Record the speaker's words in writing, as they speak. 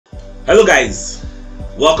Hello guys,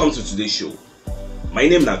 welcome to today's show. My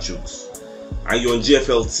name is CHUKS and you're on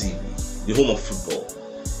GFL TV, the home of football.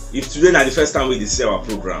 If today is the first time we see our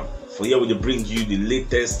program, for here we bring you the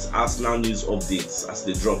latest Arsenal news updates as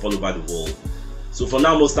they drop all over the world. So for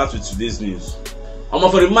now, we'll start with today's news.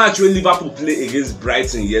 For the match where Liverpool played against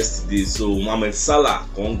Brighton yesterday, so Mohamed Salah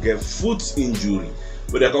can't get foot injury.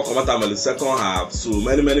 But they come out in the second half, so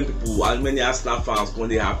many people and many Arsenal fans when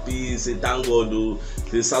they happy, say thank God though,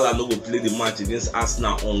 say Salah no go play the match against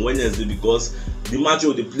Arsenal on Wednesday because the match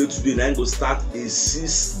they play today now go start a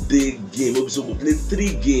 6-day game. So we play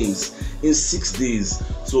 3 games in 6 days.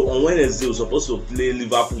 So on Wednesday we're supposed to play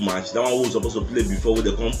Liverpool match. That one we were supposed to play before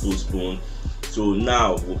they come postpone. So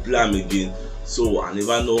now we'll play them again. So I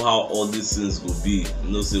never know how all these things will be.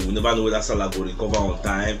 You know, so we never know whether Salah will recover on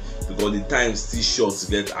time because the time still short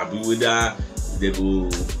to get happy whether they go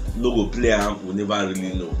no go play him, we never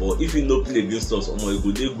really know. But if you no play against us, it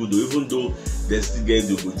go dey good. Even though they still get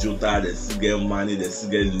Diogo Jota, they still get Mane, they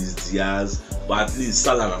still get Luis Diaz, but at least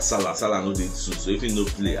Salah no dey too. So if you no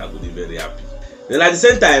play, I go be very happy. Then at the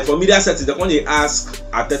same time, for media settings, they want to ask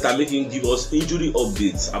Arteta make him give us injury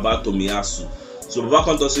updates about Tomiyasu. So Baba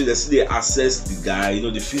Conte say they still assess the guy, you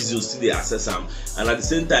know, the physio still they assess him, and at the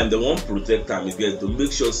same time they want protect him again to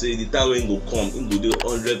make sure say the time when he go come, he go dey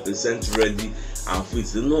 100% ready and fit.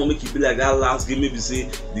 They don't make it be like that last game. Maybe say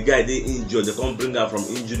the guy they injured, they can't bring him from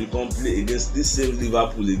injury, can't play against this same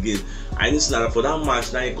Liverpool again. And it's not for that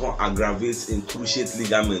match now he can't aggravate in cruciate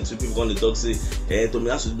ligament. So people gonna talk say,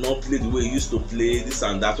 Tomiyasu did not play the way he used to play, this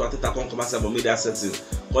and that. So Arteta can't come outside for media setting.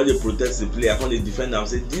 When they protect the player, when they defend them,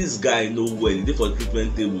 say this guy know well, he did for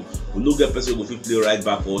treatment table. We no get person who go play right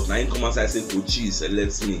back for us. Now he come outside say, coaches,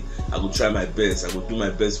 let me. I go try my best. I go do my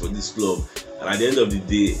best for this club. And at the end of the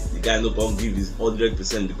day, the guy no come give his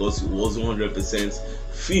 100% because he wasn't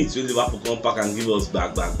 100% fit. When Liverpool come back and give us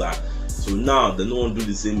back. So now they no one do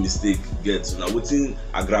the same mistake get. So now waiting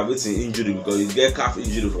aggravating injury because you get calf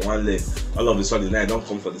injury for one leg. All of a sudden now don't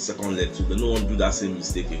come for the second leg. So they no one do that same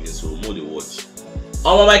mistake again. So more they watch.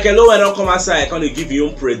 Michael Owen don't come outside. I can't give you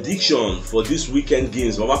a prediction for this weekend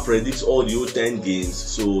games. Baba predicts all the 10 games.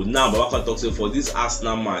 So now Baba can talk say for this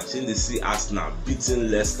Arsenal match, in the see Arsenal beating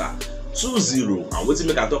Leicester 2-0. And what to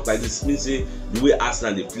make I talk like this means say the way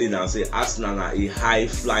Arsenal they play now, say Arsenal are a high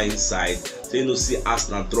flying side. So you know see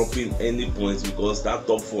Arsenal dropping any points because that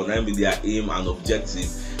top 4 now be their aim and objective.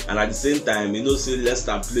 And at the same time, you know say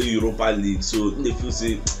Leicester play Europa League, so they feel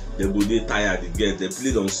say they go dey tired again. They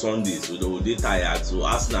played on Sunday, so they go dey tired. So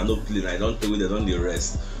Arsenal no play, I don't think they don't dey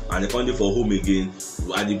rest. And they come dey for home again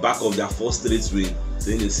at the back of their 4th straight win.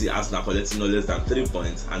 So they see Arsenal collecting no less than 3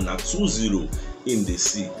 points and now 2-0 in the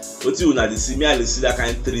sea. What you na the see me, I see that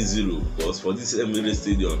kind 3-0 because for this Emirates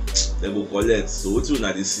Stadium they go collect. So what you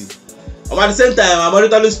na the see. At the same time, I'm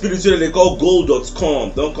maritally spiritual they call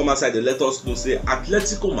goal.com. Don't come outside they let us know say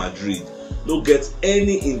Atletico Madrid no get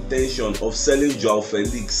any intention of selling Joao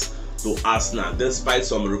Felix to Arsenal despite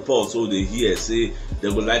some reports so they hear say they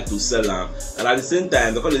would like to sell him. And at the same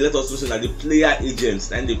time because they let us know say that the player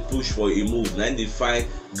agents and they push for a move and they find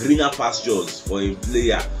greener pastures for a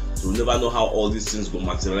player. So we never know how all these things go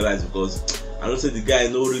materialize because I don't say the guy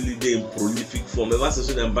no really dey in prolific form. Ever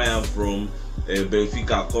since them buy him from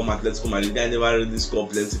Benfica come Atletico Madrid, the guy never really score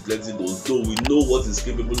plenty goals. Though we know what he's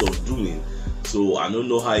capable of doing. So I don't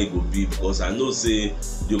know how it will be because I know say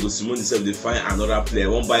Diego Simone himself they find another player.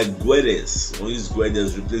 One buy Guedes, one use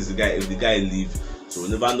Guedes replace the guy if the guy leave. So we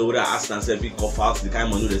never know whether Arsenal self he cough out the kind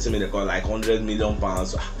of money they say they call like £100 million.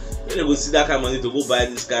 So when they go see that kind of money to go buy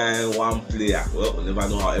this kind one player, well we never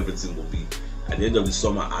know how everything will be. At the end of the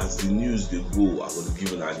summer, as the news they go, I'm going to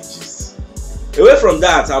give you an gist. Away from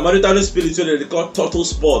that, our maritally spiritual they call Total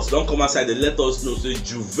Sports. Don't come outside, they let us know say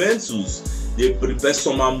Juventus they prepare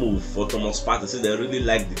summer move for Thomas Partey. Say they really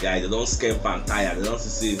like the guy, they don't scamp and tire. They don't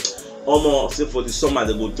say say for the summer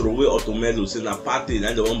they go throw away Otomelo, say na Partey,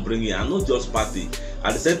 and they won't bring in, and not just Partey.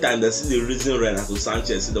 At the same time, they see the reason Renato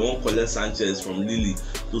Sanchez, say they won't collect Sanchez from Lille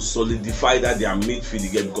to solidify that their midfield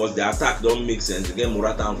again because the attack don't make sense. They get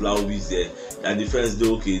Morata and Vlahovic there, their defense they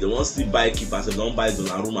okay. They won't still buy keepers, they don't buy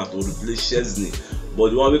Donnarumma to replace Chesney.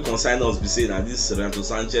 But the one we consign us be saying that this Renato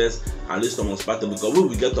Sanchez and this Thomas Partey because we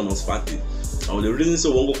will get Thomas Partey. And the reason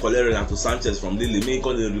so we won't go collect Renato Sanchez from Lille, make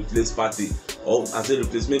on the replace Partey, or as a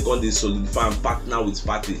replacement on the solidify and partner with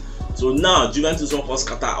Partey. So now Juventus won't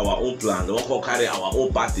scatter our own plan, they won't carry our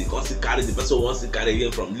own party, because carry the person who wants to carry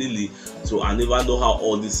again from Lille. So I never know how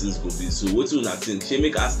all this is going to be. So what do you not think? She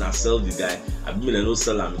make us not sell the guy. I mean I don't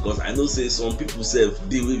sell him because I know say some people say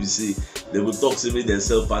they will be say they will talk say make dem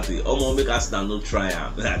sell party. Make Arsenal no try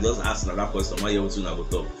am. I just ask that question. Why you want to go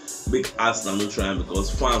talk? Make Arsenal no try am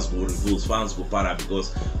because fans go revolt, fans go para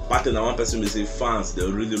because partly na one person may say fans they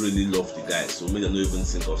really love the guy, so make them no even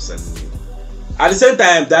think of selling him. At the same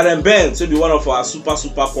time, Darren Ben, so be one of our super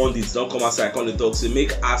pundits, don't come outside, come to talk, say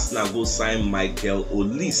make Arsenal go sign Michael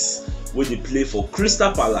Olise, where they play for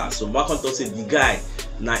Crystal Palace. So back on talk, say the guy,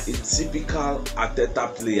 now a typical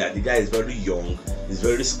Arteta player. The guy is very young, he's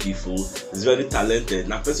very skillful, he's very talented.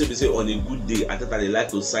 Now, person will say on a good day, Arteta they like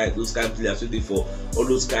to sign those kind of players, waiting for all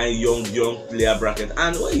those kind of young player bracket.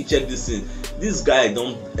 And when you check this thing, this guy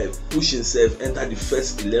don't push himself enter the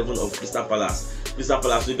first 11 of Crystal Palace. Crystal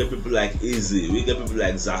Palace, we get people like Eze, we get people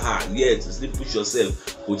like Zaha. Yeah, to still push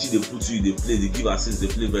yourself. Coach, they put you, they play, they give assists, they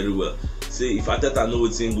play very well. Say if Arteta know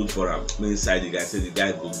what's good for him, inside the guy, say the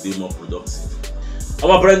guy go be more productive.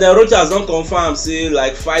 Our Brendan Rodgers don't confirm say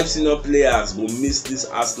like 5 senior players will miss this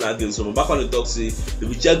Arsenal game. So back on the talk say if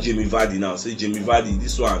we check Jamie Vardy now, say Jamie Vardy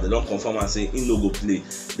this one they don't confirm and say he no go play.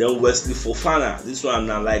 Then Wesley Fofana, this one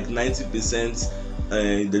now like 90%.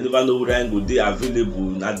 They never know whether he go dey available.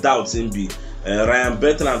 Na doubt him be. Ryan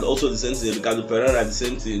Bertrand also the same thing. Ricardo Pereira the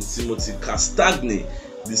same thing. Timothy Castagne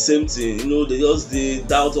the same thing. You know they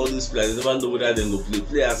doubt all these players. They never know whether they go play.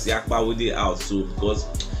 Players Yakpa will they out so because.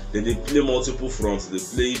 They play multiple fronts. They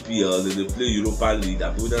play EPL, they play Europa League.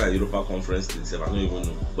 I put that at Europa Conference League. I don't even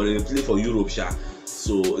know, but they play for Europe, sha.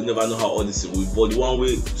 So you never know how all this will. But the one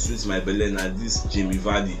way suits my belly and this Jamie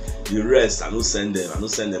Vardy. The rest, I don't send them. I don't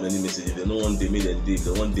send them any message. If they don't want they made them day. If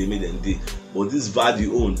they want they made them day. But this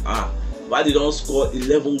Vardy own Vardy don't score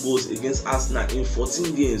 11 goals against Arsenal in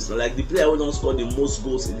 14 games. Like the player who don't score the most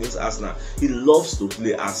goals against Arsenal. He loves to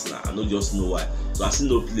play Arsenal. I don't just know why. So I see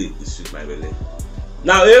no play. It suits my belly.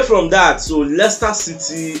 Now away from that, so Leicester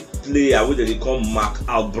City player wey they call Mark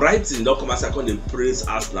Albrighton don't come as I call they praise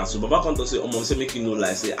Arsenal. So Baba come to say make you know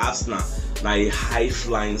like say Arsenal now a high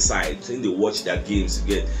flying side. Saying they watch their games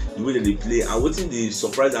again, the way that they play and what they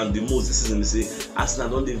surprise them the most this season they say Arsenal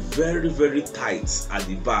don't they very tight at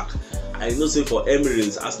the back. I know say for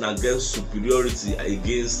Emirates Arsenal gets superiority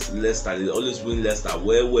against Leicester. They always win Leicester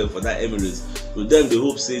well for that Emirates. So then they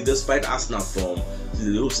hope say despite Arsenal form,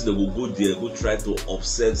 they hope say they will go there, go try to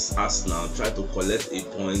upset Arsenal, try to collect a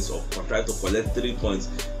point or try to collect 3 points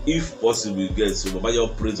if possible. You get so Baba your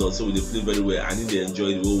praise also they play very well. I think they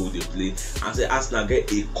enjoy the way they play and say Arsenal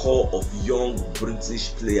get a core of young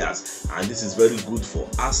British players and this is very good for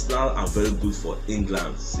Arsenal and very good for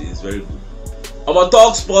England. See, it's very good. Our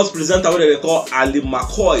Talk Sports presenter what they call Ali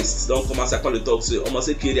McCoy don't come as I call the talk say almost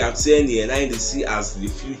say Kylian Tierney and I see as the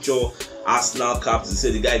future Arsenal captain.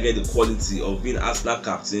 Say the guy get the quality of being Arsenal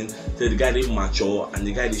captain. Say the guy they mature and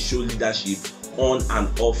the guy they show leadership on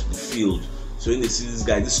and off the field. So when they see this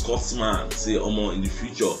guy, this Scotsman, say in the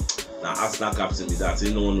future now Arsenal captain be that.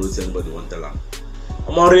 Say no one knows anybody won't tell him.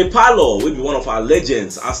 Ray Parlour will be one of our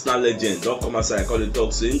legends, Arsenal legends. Don't come outside, I call it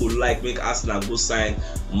talk. So he would like make Arsenal go sign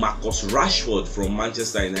Marcus Rashford from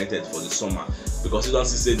Manchester United for the summer because he don't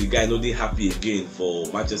see say the guy no dey happy again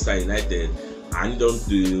for Manchester United and he don't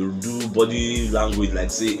do body language like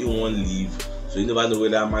say he won't leave. So you never know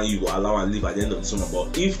whether man you go allow him leave at the end of the summer.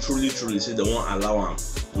 But if truly say they won't allow him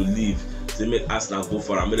to leave, they make Arsenal go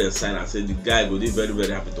for him, make them sign and say the guy go be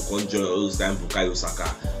very happy to come join all those time Bukayo Saka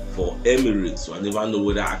for Emirates. So I never know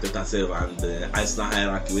whether Arteta self and the Arsenal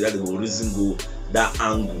hierarchy whether they will reason go that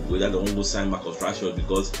angle, whether they won't go sign Marcus Rashford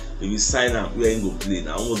because if you sign him, where he go play?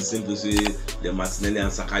 Now almost the same place where the Martinelli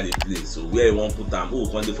and Saka they play. So where you want put him? Oh,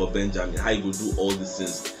 one day for Benjamin, how you go do all these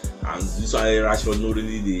things? And this why Rashford not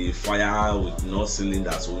really the fire with no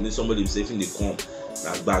cylinder. So we need somebody safe in the comp.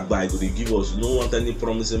 That back go they give us. We don't want any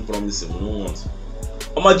promising. We don't want.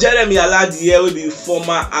 Jeremy Aladi here will be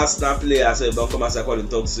former Arsenal player. So don't come as I call the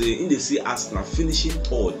talk. Say in they see Arsenal finishing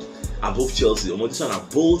third above Chelsea. This one a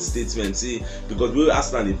bold statement. Say because the way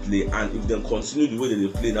Arsenal they play and if they continue the way they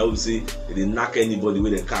play, now we say they knock anybody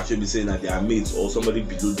where they catch. They be saying that they are mates or somebody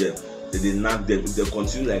below them. They knock them. If they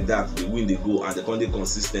continue like that, they win, they go, and they can't be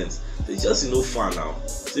consistent. They just no fun now.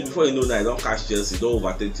 See, before you know that, don't catch Chelsea, don't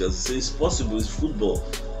overtake Chelsea. Say it's possible, it's football.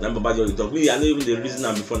 Now, Babaji talk. Me, I know even the reason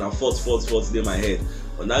I'm before now, fourth in my head.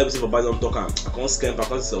 But now, if Babaji don't talk, I can't scamp, I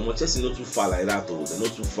can't say, Chelsea not too far like that, though. They're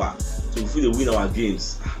not too far. So if we win our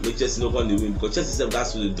games, make Chelsea not going to win because Chelsea said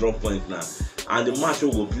that's the drop point now. And the match we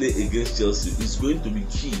will play against Chelsea is going to be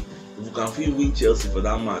key. If you can feel win Chelsea for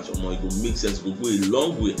that match, it will make sense. It will go a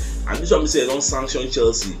long way. And this one we say don't sanction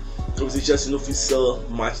Chelsea. obviously Chelsea no fit sell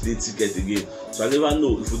match day ticket again, so I never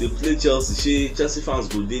know if we dey play Chelsea fans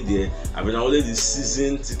go dey there. I mean, only the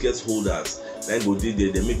season ticket holders then go dey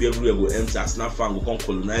there. Then maybe everywhere go empty. Arsenal fan go come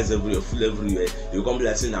colonize everywhere, full everywhere. They go come be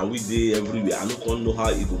like saying na we dey everywhere. I no come know how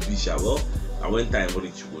it go be. Well, and when time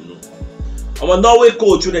reach, you go know. Our Norway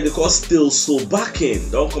coach wey dem dey call still so backing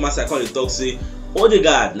don come outside come dey talk say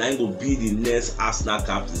Odegaard na go be the next Arsenal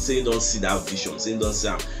captain. Say he don't see that vision, say he don't see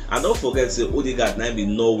am. And don't forget say Odegaard na be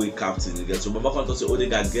Norway captain again. So Baba come talk say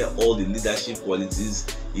Odegaard get all the leadership qualities,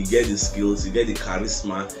 he get the skills, he get the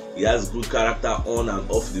charisma, he has good character on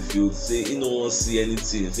and off the field. Say he no wan see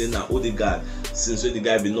anything. Say na Odegaard, since when the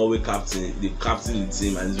guy be Norway captain, the captain the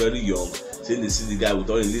team and he's very young. Say they see the guy with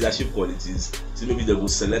all the leadership qualities, so maybe they go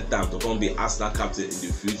select him to come be Arsenal captain in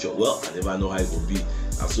the future. Well, I never know how it will be.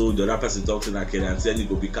 And so the other person talks in that Kenny and said he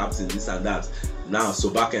go be captain, this and that. Now, so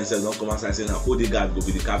back and says don't come outside saying that Odegaard go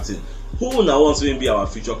be the captain. Who now wants to be our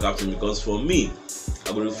future captain? Because for me,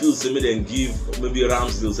 I would feel say maybe then give maybe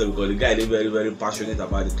Ramsdale, because the guy is very, very passionate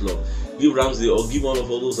about the club. Give Ramsdale or give one of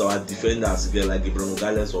all those our defenders again, like Bruno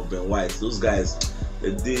Gallus or Ben White. Those guys,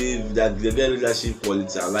 they get leadership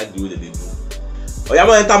quality. I like the way that they do.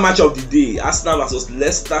 Oyama enter match of the day. Arsenal versus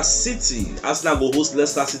Leicester City. Arsenal go host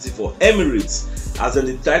Leicester City for Emirates as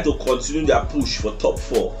they try to continue their push for top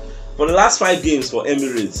 4. For the last 5 games for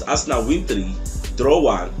Emirates, Arsenal win 3, draw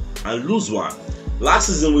 1, and lose 1. Last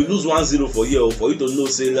season we lose 1-0 for here. For you to know,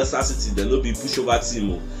 say Leicester City they no be pushover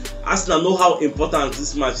team. Arsenal know how important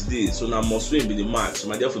this match is, so now must win be the match. So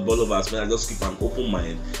my dear football lovers, man, I just keep an open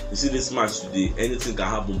mind. You see this match today, anything can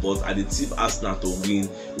happen, but I dey tip Arsenal to win.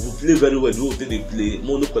 If we play very well, the way they play,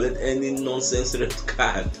 we no collect any nonsense red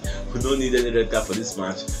card. We don't need any red card for this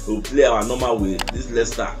match. We will play our normal way. This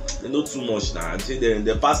Leicester, they know too much now.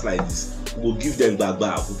 They pass like this. We will give them back.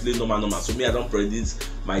 We play normal. So me, I don't predict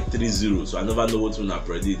my 3-0. So I never know what to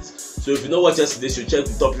predict. So if you know what yesterday, you should check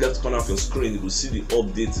the top left corner of your screen. You will see the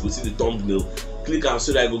updates. You will see the thumbnail. Click on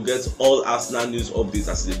so that you will get all Arsenal news updates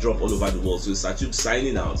as they drop all over the world. So it's CHUKS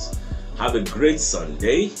signing out. Have a great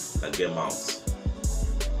Sunday and get out.